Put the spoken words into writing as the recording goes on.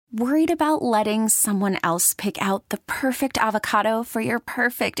Worried about letting someone else pick out the perfect avocado for your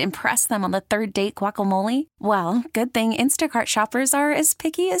perfect impress them on the third date guacamole? Well, good thing Instacart shoppers are as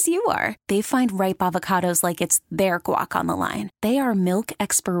picky as you are. They find ripe avocados like it's their guac on the line. They are milk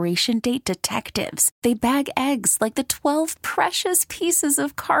expiration date detectives. They bag eggs like the 12 precious pieces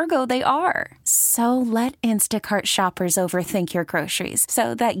of cargo they are. So let Instacart shoppers overthink your groceries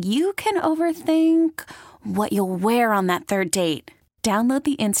so that you can overthink what you'll wear on that third date. Download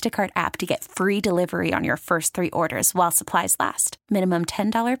the Instacart app to get free delivery on your first 3 orders while supplies last. Minimum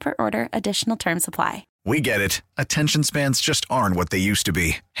 $10 per order. Additional terms apply. We get it. Attention spans just aren't what they used to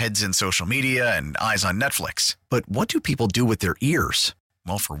be. Heads in social media and eyes on Netflix. But what do people do with their ears?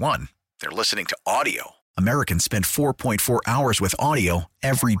 Well, for one, they're listening to audio. Americans spend 4.4 hours with audio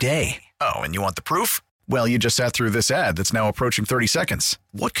every day. Oh, and you want the proof? Well, you just sat through this ad that's now approaching 30 seconds.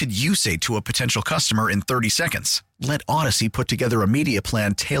 What could you say to a potential customer in 30 seconds? Let Odyssey put together a media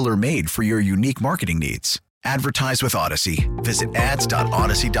plan tailor-made for your unique marketing needs. Advertise with Odyssey. Visit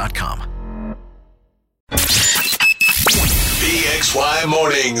ads.odyssey.com. BXY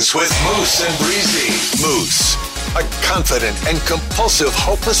Mornings with Moose and Breezy. Moose, a confident and compulsive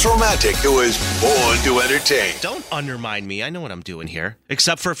hopeless romantic who is born to entertain. Don't undermine me. I know what I'm doing here.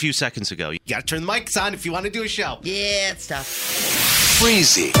 Except for a few seconds ago. You gotta turn the mics on if you want to do a show. Yeah, it's tough.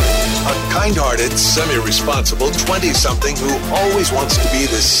 Breezy, a kind-hearted, semi-responsible 20-something who always wants to be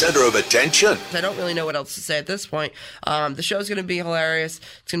the center of attention. I don't really know what else to say at this point. The show's going to be hilarious.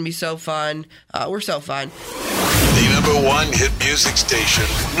 It's going to be so fun. We're so fun. The #1 hit music station,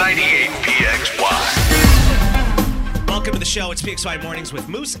 98 PXY. Welcome to the show. It's PXY Mornings with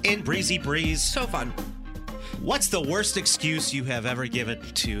Moose and Breezy Breeze. So fun. What's the worst excuse you have ever given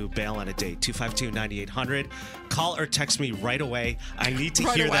to bail on a date? 252-9800. Call or text me right away. I need to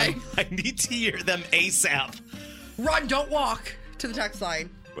hear them. I need to hear them ASAP. Run, don't walk to the text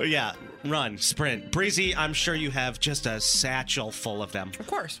line. Well, yeah, run, sprint. Breezy, I'm sure you have just a satchel full of them. Of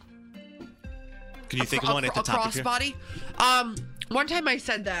course. Can you think of one at the top of your... crossbody? One time I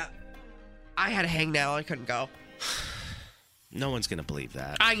said that I had a hangnail. I couldn't go. No one's going to believe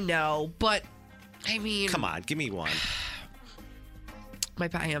that. I know, but... I mean... Come on, give me one. My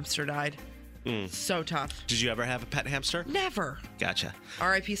pet hamster died. So tough. Did you ever have a pet hamster? Never. Gotcha.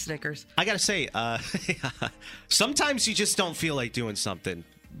 R.I.P. Snickers. I gotta say, sometimes you just don't feel like doing something.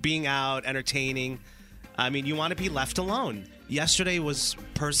 Being out, entertaining. I mean, you want to be left alone. Yesterday was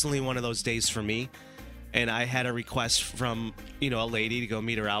personally one of those days for me. And I had a request from, a lady to go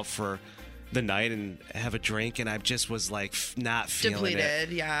meet her out for the night and have a drink, and I just was like not feeling depleted.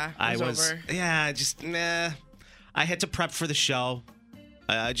 it. Yeah, I was over. Yeah, just nah. I had to prep for the show.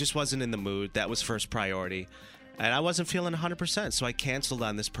 I just wasn't in the mood. That was first priority, and I wasn't feeling 100%. So I canceled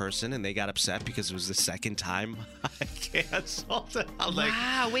on this person, and they got upset because it was the second time I canceled. I'm like,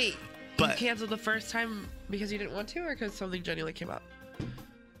 wow, wait, but you canceled the first time because you didn't want to, or because something genuinely came up?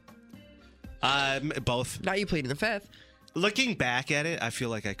 Both. Now you pleading the fifth. Looking back at it, I feel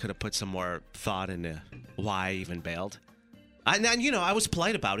like I could have put some more thought into why I even bailed. I was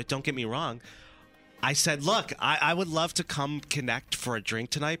polite about it. Don't get me wrong. I said, look, I would love to come connect for a drink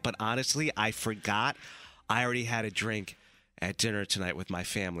tonight, but honestly, I forgot I already had a drink at dinner tonight with my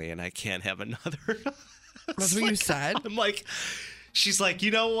family, and I can't have another. That's what you said? I'm like, she's like,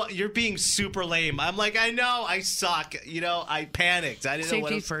 you know what? You're being super lame. I'm like, I know, I suck. I panicked. I didn't know what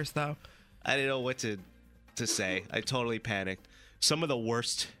Safety first, though. I didn't know what to say. I totally panicked. Some of the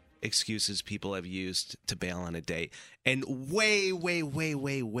worst excuses people have used to bail on a date. And way, way, way,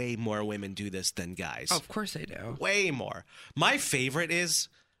 way, way more women do this than guys. Oh, of course they do. Way more. My favorite is,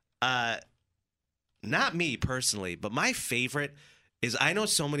 not me personally, but my favorite is I know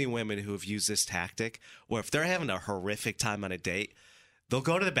so many women who have used this tactic where if they're having a horrific time on a date, they'll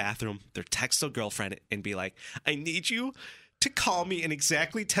go to the bathroom, they'll text their girlfriend and be like, I need you to call me in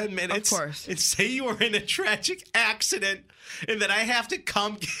exactly 10 minutes. Of course. And say you were in a tragic accident and that I have to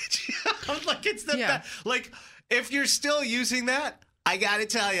come get you. Like, it's the best. Like, if you're still using that, I got to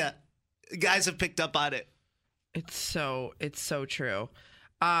tell you, guys have picked up on it. It's so true.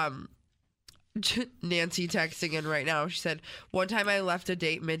 Nancy texting in right now. She said, one time I left a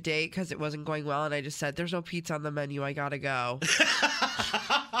date mid-date because it wasn't going well, and I just said, there's no pizza on the menu. I got to go.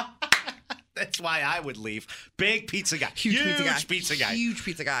 That's why I would leave. Big pizza guy. Huge pizza guy. Huge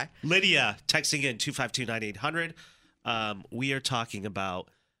pizza guy. Lydia texting in 252-9800. We are talking about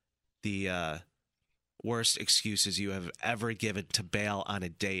the worst excuses you have ever given to bail on a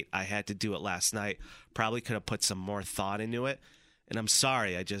date. I had to do it last night. Probably could have put some more thought into it. And I'm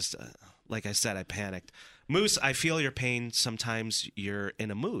sorry. I just, like I said, I panicked. Moose, I feel your pain. Sometimes you're in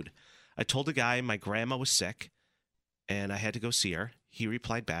a mood. I told a guy my grandma was sick and I had to go see her. he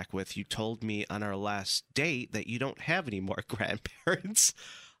replied back with, "You told me on our last date that you don't have any more grandparents."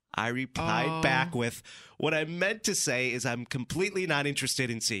 I replied back with, "What I meant to say is I'm completely not interested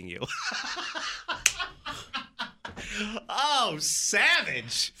in seeing you." Oh,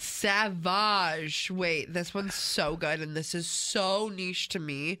 savage. Savage. Wait, this one's so good, and this is so niche to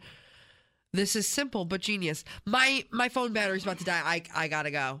me. This is simple but genius. My phone battery's about to die. I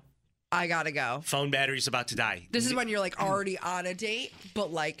gotta go. I gotta go. Phone battery's about to die. This is when you're like already on a date,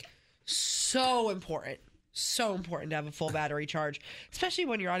 but like so important. So important to have a full battery charge, especially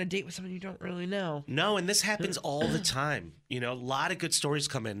when you're on a date with someone you don't really know. No, and this happens all the time. You know, a lot of good stories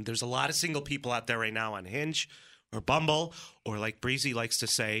come in. There's a lot of single people out there right now on Hinge or Bumble, or like Breezy likes to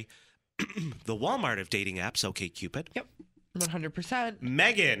say, the Walmart of dating apps, OkCupid. Yep, 100%.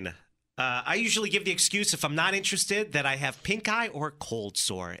 Megan, I usually give the excuse if I'm not interested that I have pink eye or cold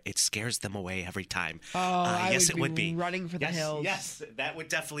sore. It scares them away every time. Oh, yes, it would be running for the hills. Yes, that would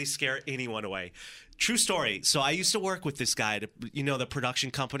definitely scare anyone away. True story. So I used to work with this guy, the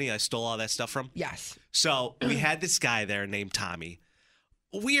production company I stole all that stuff from. Yes. So we had this guy there named Tommy.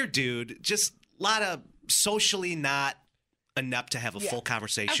 Weird dude, just a lot of socially not inept to have a full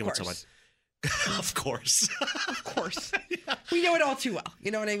conversation with someone. Of course. Of course. We know it all too well.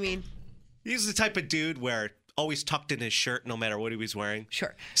 You know what I mean? He's the type of dude where always tucked in his shirt no matter what he was wearing.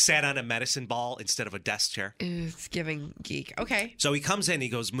 Sure. Sat on a medicine ball instead of a desk chair. It's giving geek. Okay. So he comes in, he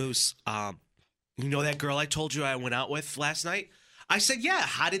goes, "Moose, you know that girl I told you I went out with last night?" I said, "Yeah,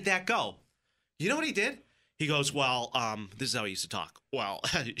 how did that go?" You know what he did? He goes, "Well, this is how he used to talk. Well,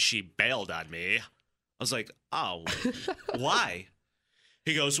 she bailed on me." I was like, "Oh, why?"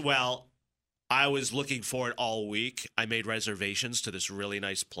 He goes, "Well, I was looking for it all week. I made reservations to this really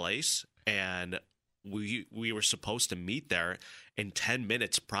nice place, and we were supposed to meet there. And 10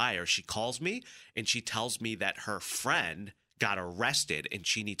 minutes prior, she calls me, and she tells me that her friend got arrested, and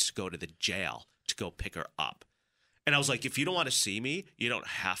she needs to go to the jail to go pick her up." And I was like, "If you don't want to see me, you don't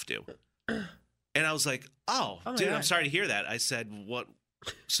have to." And I was like, oh dude, God. I'm sorry to hear that. I said, "What?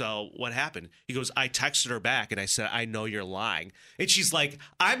 So what happened?" He goes, "I texted her back and I said, I know you're lying." And she's like,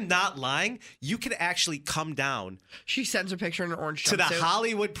 "I'm not lying. You can actually come down She sends her picture in an orange to the jumpsuit.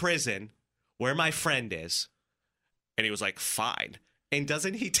 Hollywood prison where my friend is." And he was like, "Fine." And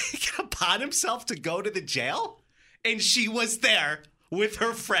doesn't he take it upon himself to go to the jail? And she was there with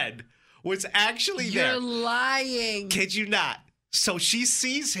her friend, was actually there. You're lying. Kid you not. So she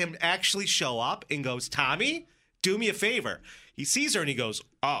sees him actually show up and goes, "Tommy, do me a favor." He sees her and he goes,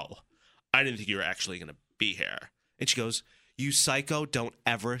 "Oh, I didn't think you were actually going to be here." And she goes, "You psycho, don't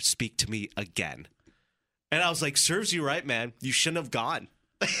ever speak to me again." And I was like, serves you right, man. You shouldn't have gone.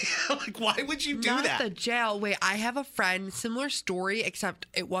 Like, why would you do Not that? the jail. Wait, I have a friend, similar story, except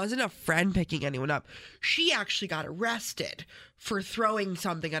it wasn't a friend picking anyone up. She actually got arrested for throwing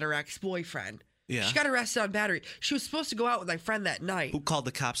something at her ex-boyfriend. Yeah. She got arrested on battery. She was supposed to go out with my friend that night. Who called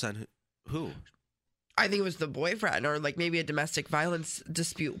the cops on who? I think it was the boyfriend or like maybe a domestic violence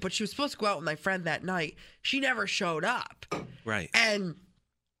dispute. But she was supposed to go out with my friend that night. She never showed up. Right. And,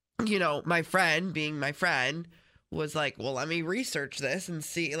 my friend, being my friend, was like, well, let me research this and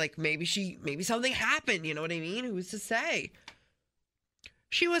see, like, maybe something happened. You know what I mean? Who's to say?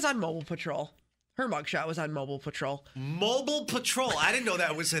 She was on Mobile Patrol. Her mugshot was on Mobile Patrol. Mobile Patrol. I didn't know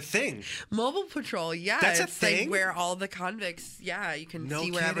that was a thing. Mobile Patrol, yeah. That's a it's thing? like where all the convicts, you can No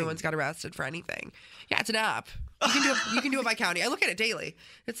see where kidding. everyone's got arrested for anything. Yeah, it's an app. You can do it by county. I look at it daily.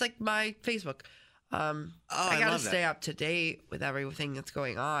 It's like my Facebook. I gotta love that. stay up to date with everything that's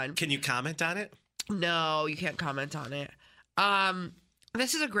going on. Can you comment on it? No, you can't comment on it.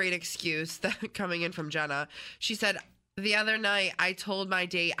 This is a great excuse that coming in from Jenna. She said, the other night I told my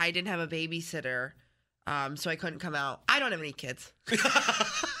date I didn't have a babysitter, so I couldn't come out. I don't have any kids.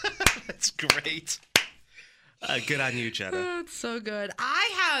 That's great. Good on you, Jenna. That's so good.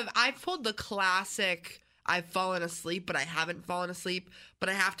 I've pulled the classic, I've fallen asleep, but I haven't fallen asleep, but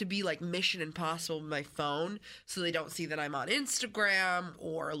I have to be like Mission Impossible with my phone so they don't see that I'm on Instagram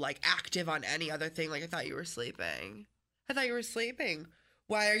or like active on any other thing. Like, I thought you were sleeping.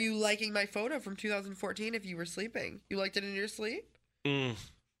 Why are you liking my photo from 2014 if you were sleeping? You liked it in your sleep? Mm.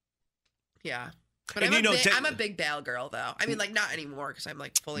 Yeah. But And I'm a big bail girl, though. I mean, like, not anymore because I'm,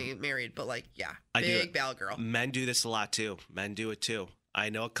 like, fully married. But, like, yeah, big bail girl. Men do this a lot, too. Men do it, too. I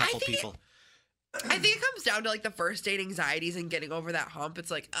know a couple people. I think it comes down to, like, the first date anxieties and getting over that hump.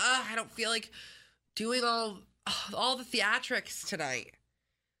 It's like, I don't feel like doing all the theatrics tonight.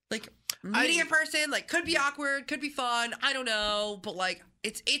 Like, meeting a person, like, could be awkward, could be fun. I don't know. But, like,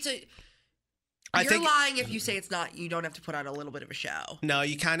 it's a... You're lying if you say it's not. You don't have to put on a little bit of a show. No,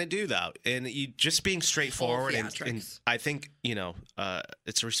 you kind of do though, and you just being straightforward. And I think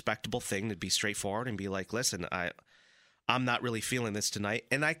it's a respectable thing to be straightforward and be like, listen, I'm not really feeling this tonight,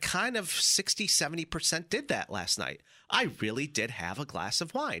 and I kind of 60-70% did that last night. I really did have a glass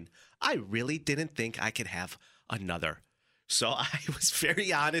of wine. I really didn't think I could have another. So I was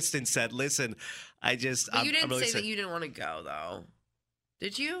very honest and said, listen, But you didn't say that you didn't want to go, though.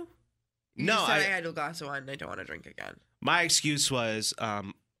 Did you? No, I had a glass of wine and I don't want to drink again. My excuse was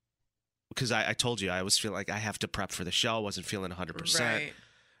because I told you I was feeling like I have to prep for the show. I wasn't feeling 100%. Right.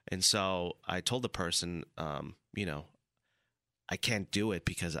 And so I told the person, I can't do it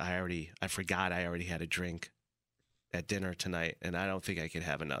because I forgot I already had a drink at dinner tonight, and I don't think I could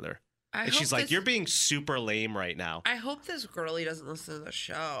have another. And she's like, you're being super lame right now. I hope this girlie doesn't listen to the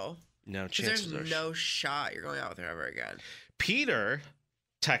show. No, chances there's no shot you're going out with her ever again. Peter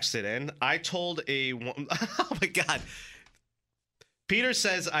texted in. I told a woman, oh my God. Peter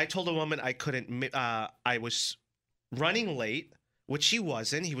says, I told a woman I couldn't, I was running late, which she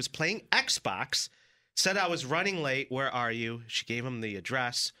wasn't. He was playing Xbox, said I was running late. Where are you? She gave him the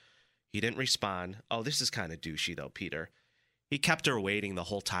address. He didn't respond. Oh, this is kind of douchey though, Peter. He kept her waiting the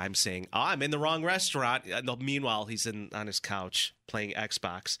whole time saying, I'm in the wrong restaurant. Meanwhile, he's on his couch playing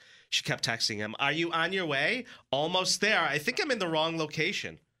Xbox. She kept texting him, are you on your way? Almost there. I think I'm in the wrong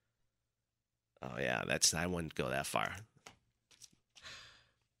location. Oh, yeah, I wouldn't go that far.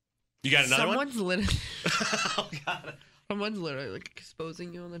 You got another one? Oh, God. Someone's literally like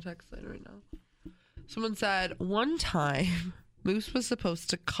exposing you on the text line right now. Someone said, one time, Moose was supposed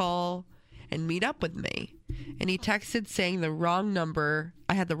to call and meet up with me. And he texted saying the wrong number.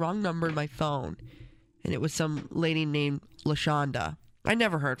 I had the wrong number in my phone. And it was some lady named LaShonda. I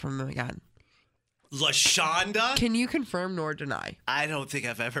never heard from him again. LaShonda? Can you confirm nor deny? I don't think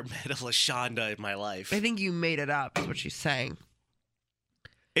I've ever met a LaShonda in my life. I think you made it up, is what she's saying.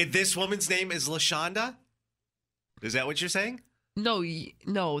 And this woman's name is LaShonda? Is that what you're saying? No,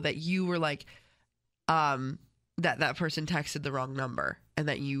 that you were like, that person texted the wrong number. And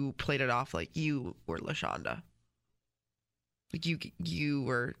that you played it off like you were LaShonda. Like you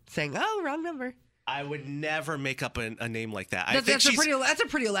were saying, oh, wrong number. I would never make up a name like that. That's a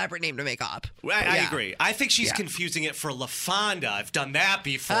pretty elaborate name to make up. I agree. I think she's confusing it for LaFonda. I've done that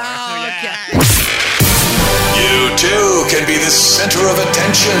before. Oh, yeah. okay. You too can be the center of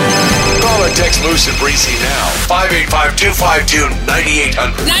attention. Call or text Moose and Breezy now.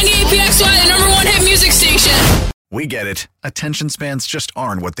 585-252-9800. 98PXY, the number one hit music station. We get it. Attention spans just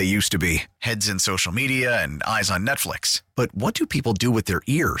aren't what they used to be. Heads in social media and eyes on Netflix. But what do people do with their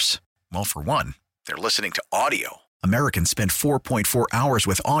ears? Well, for one, they're listening to audio. Americans spend 4.4 hours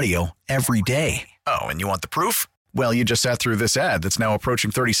with audio every day. Oh, and you want the proof? Well, you just sat through this ad that's now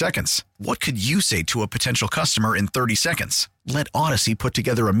approaching 30 seconds. What could you say to a potential customer in 30 seconds? Let Odyssey put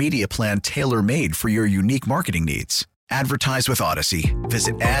together a media plan tailor-made for your unique marketing needs. Advertise with Odyssey.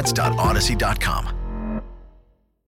 Visit ads.odyssey.com.